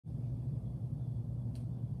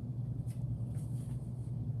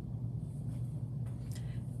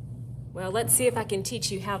Well, let's see if I can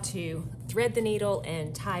teach you how to thread the needle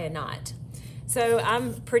and tie a knot. So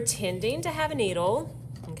I'm pretending to have a needle,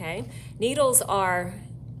 okay? Needles are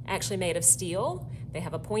actually made of steel. They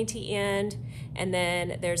have a pointy end, and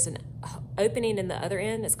then there's an opening in the other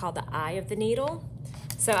end. It's called the eye of the needle.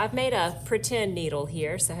 So I've made a pretend needle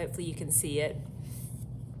here, so hopefully you can see it.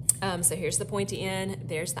 So here's the pointy end,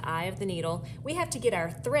 there's the eye of the needle. We have to get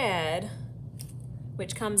our thread,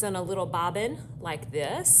 which comes on a little bobbin like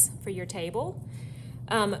this for your table.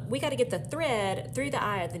 We got to get the thread through the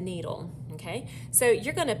eye of the needle, okay? So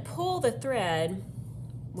you're going to pull the thread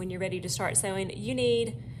when you're ready to start sewing. You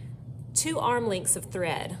need 2 arm lengths of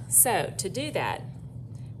thread. So to do that,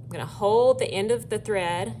 I'm going to hold the end of the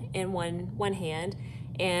thread in one hand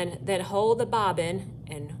and then hold the bobbin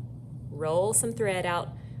and roll some thread out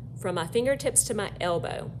from my fingertips to my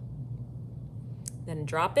elbow. Then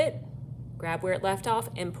drop it, grab where it left off,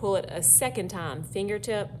 and pull it a second time,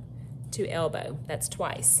 fingertip to elbow. That's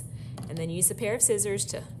twice. And then use a pair of scissors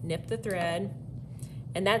to nip the thread.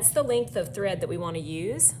 And that's the length of thread that we want to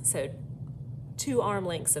use. So 2 arm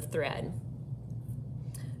lengths of thread.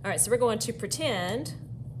 All right, so we're going to pretend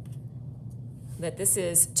that this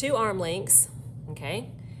is 2 arm lengths,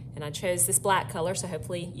 okay? And I chose this black color, so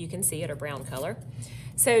hopefully you can see it, or brown color.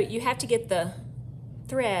 So you have to get the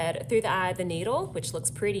thread through the eye of the needle, which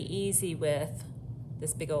looks pretty easy with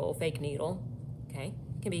this big old fake needle, okay?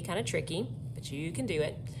 It can be kind of tricky, but you can do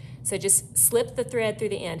it. So just slip the thread through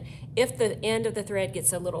the end. If the end of the thread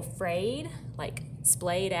gets a little frayed, like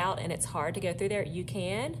splayed out, and it's hard to go through there, you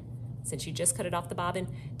can, since you just cut it off the bobbin,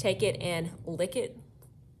 take it and lick it,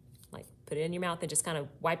 like put it in your mouth and just kind of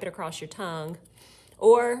wipe it across your tongue.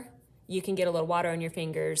 Or you can get a little water on your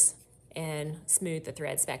fingers and smooth the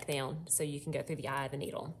threads back down so you can go through the eye of the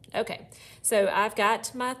needle. Okay, so I've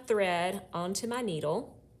got my thread onto my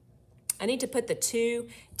needle. I need to put the 2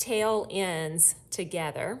 tail ends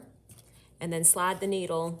together and then slide the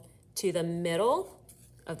needle to the middle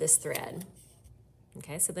of this thread.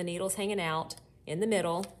 Okay, so the needle's hanging out in the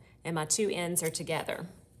middle and my 2 ends are together.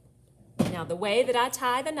 Now the way that I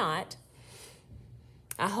tie the knot,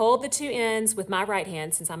 I hold the 2 ends with my right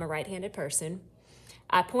hand, since I'm a right-handed person.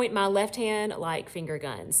 I point my left hand like finger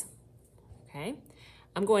guns, okay?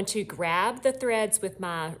 I'm going to grab the threads with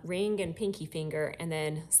my ring and pinky finger and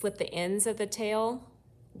then slip the ends of the tail,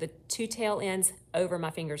 the 2 tail ends, over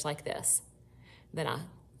my fingers like this. Then I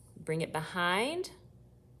bring it behind.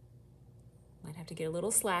 Might have to get a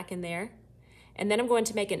little slack in there. And then I'm going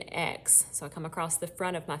to make an X. So I come across the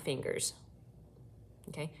front of my fingers,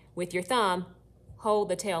 okay? With your thumb, hold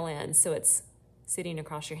the tail end so it's sitting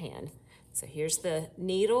across your hand. So here's the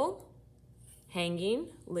needle hanging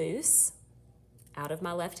loose out of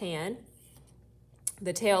my left hand.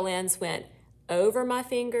 The tail ends went over my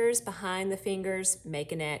fingers, behind the fingers,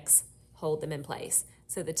 make an X, hold them in place.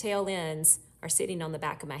 So the tail ends are sitting on the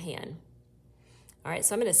back of my hand. All right,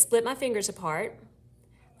 so I'm going to split my fingers apart.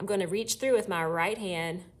 I'm going to reach through with my right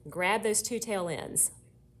hand, grab those 2 tail ends,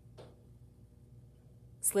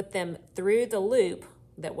 slip them through the loop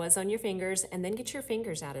that was on your fingers, and then get your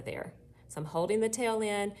fingers out of there. So I'm holding the tail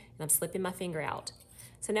end and I'm slipping my finger out.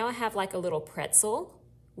 So now I have like a little pretzel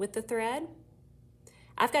with the thread.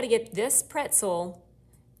 I've got to get this pretzel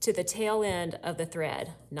to the tail end of the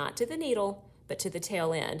thread, not to the needle, but to the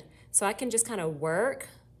tail end. So I can just kind of work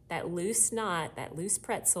that loose knot, that loose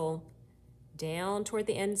pretzel, down toward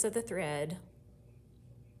the ends of the thread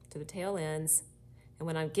to the tail ends. And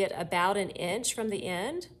when I get about 1 inch from the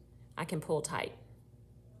end, I can pull tight.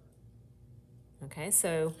 Okay,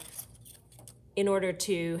 so in order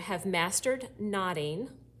to have mastered knotting,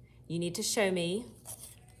 you need to show me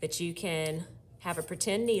that you can have a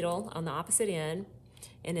pretend needle on the opposite end,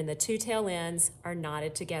 and then the 2 tail ends are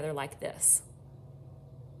knotted together like this.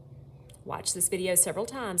 Watch this video several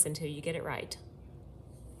times until you get it right.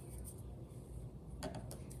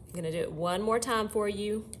 I'm going to do it one more time for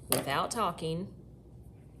you without talking.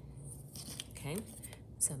 Okay,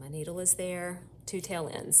 so my needle is there, 2 tail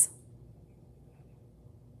ends.